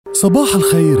صباح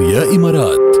الخير يا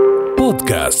إمارات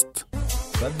بودكاست.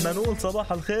 بدنا نقول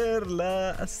صباح الخير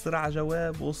لأسرع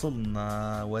جواب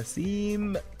وصلنا.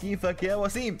 وسيم، كيفك يا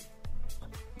وسيم؟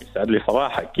 يسعد لي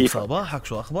صباحك. كيف صباحك؟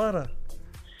 شو أخبارك؟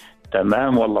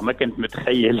 تمام والله، ما كنت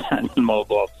متخيل عن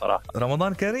الموضوع بصراحة.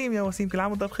 رمضان كريم يا وسيم، كل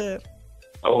عام وانت بخير.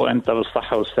 وأنت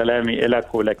بالصحة والسلامة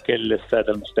إلك ولكل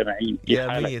السادة المستمعين. كيف يا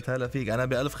حالك؟ ميت هلا فيك، أنا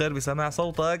بألف خير بسماع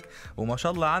صوتك وما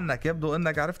شاء الله عنك، يبدو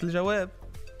أنك عرفت الجواب.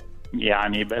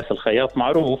 يعني بس الخياط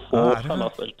معروف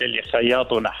وخلص قلت لي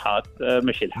خياط ونحات،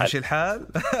 مش الحال. مش الحال؟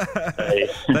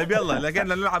 طيب يلا لكن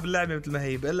نلعب اللعبة مثل ما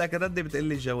هي، بقول لك ردي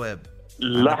بتقلي الجواب.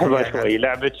 لحظة شوي،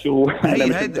 لعبة شو؟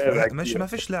 هي مش ما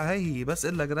فيش، لا هي بس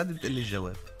قل لك ردي بتقلي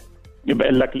الجواب.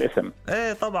 بقول لك الاسم.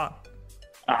 ايه طبعا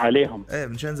عليهم. ايه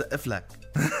منشان زقف لك.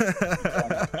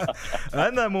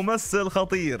 انا ممثل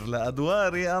خطير،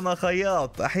 لادواري انا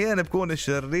خياط، احيانا بكون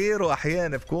الشرير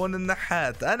واحيانا بكون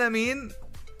النحات. انا مين؟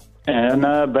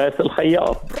 أنا باس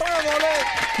الخياط. برافو عليك.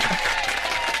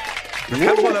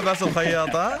 بتحبوا لباس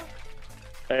الخياط؟ ها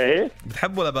ايه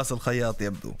بتحبوا لباس الخياط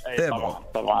يبدو. أيه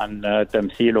طبعا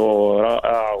تمثيله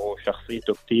رائع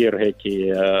وشخصيته كتير هيك،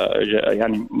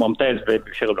 يعني ممتاز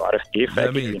بشغله، عرفت كيف؟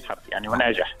 جميل يعني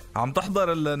وناجح. عم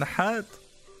تحضر النحات؟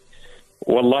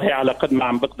 والله على قد ما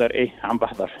عم بقدر. ايه عم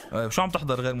بحضر. شو عم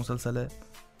تحضر غير مسلسلات؟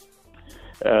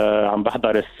 عم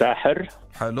بحضر الساحر.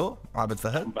 حلو. عابد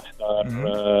فهد. عم بحضر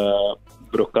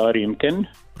بروكار يمكن.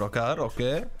 بروكار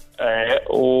اوكي.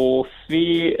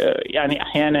 وفي يعني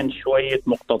احيانا شوية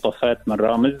مقتطفات من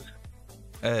رامز.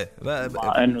 ايه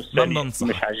مع انه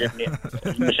مش عاجبني.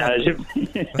 مش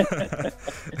عاجبني.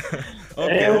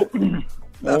 اوكي.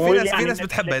 لا في ناس يعني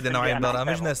بتحب هيدا النوعية من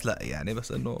البرامج، ناس لا يعني،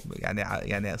 بس انه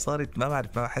يعني صارت ما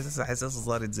بعرف، ما حاسسها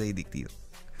صارت زايدة كتير.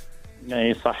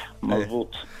 اي صح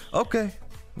مزبوط. اوكي.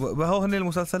 وهو هن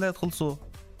المسلسلات خلصوا؟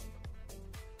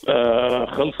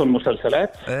 خلصوا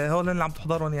المسلسلات. هو اللي عم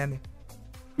تحضرون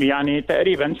يعني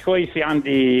تقريبا شوي. في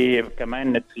عندي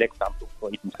كمان نتفليكس عم تشوف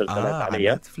شوية مسلسلات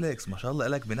عليها. نتفليكس ما شاء الله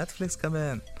لك بنتفليكس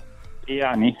كمان.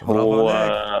 يعني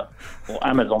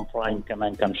وامازون برايم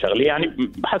كمان كم شغله، يعني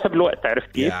بحسب الوقت،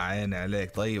 عرفت كيف؟ يا عيني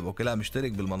عليك. طيب اوكي، لا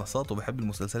مشترك بالمنصات وبحب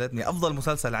المسلسلات. مين افضل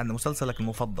مسلسل عندنا؟ مسلسلك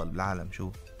المفضل بالعالم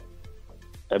شو؟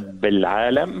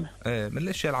 بالعالم؟ ايه من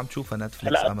الاشياء اللي عم تشوفها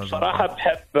نتفليكس امازون؟ بصراحه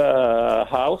بحب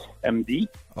هاوس MD.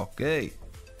 اوكي.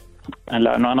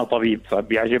 لانه انا طبيب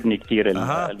فبيعجبني كتير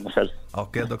المسلسل.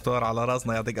 اوكي دكتور، على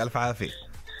راسنا، يعطيك الف عافيه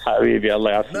حبيبي.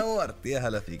 الله يعافيك. نورت. يا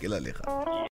هلا فيك، الى اللقاء.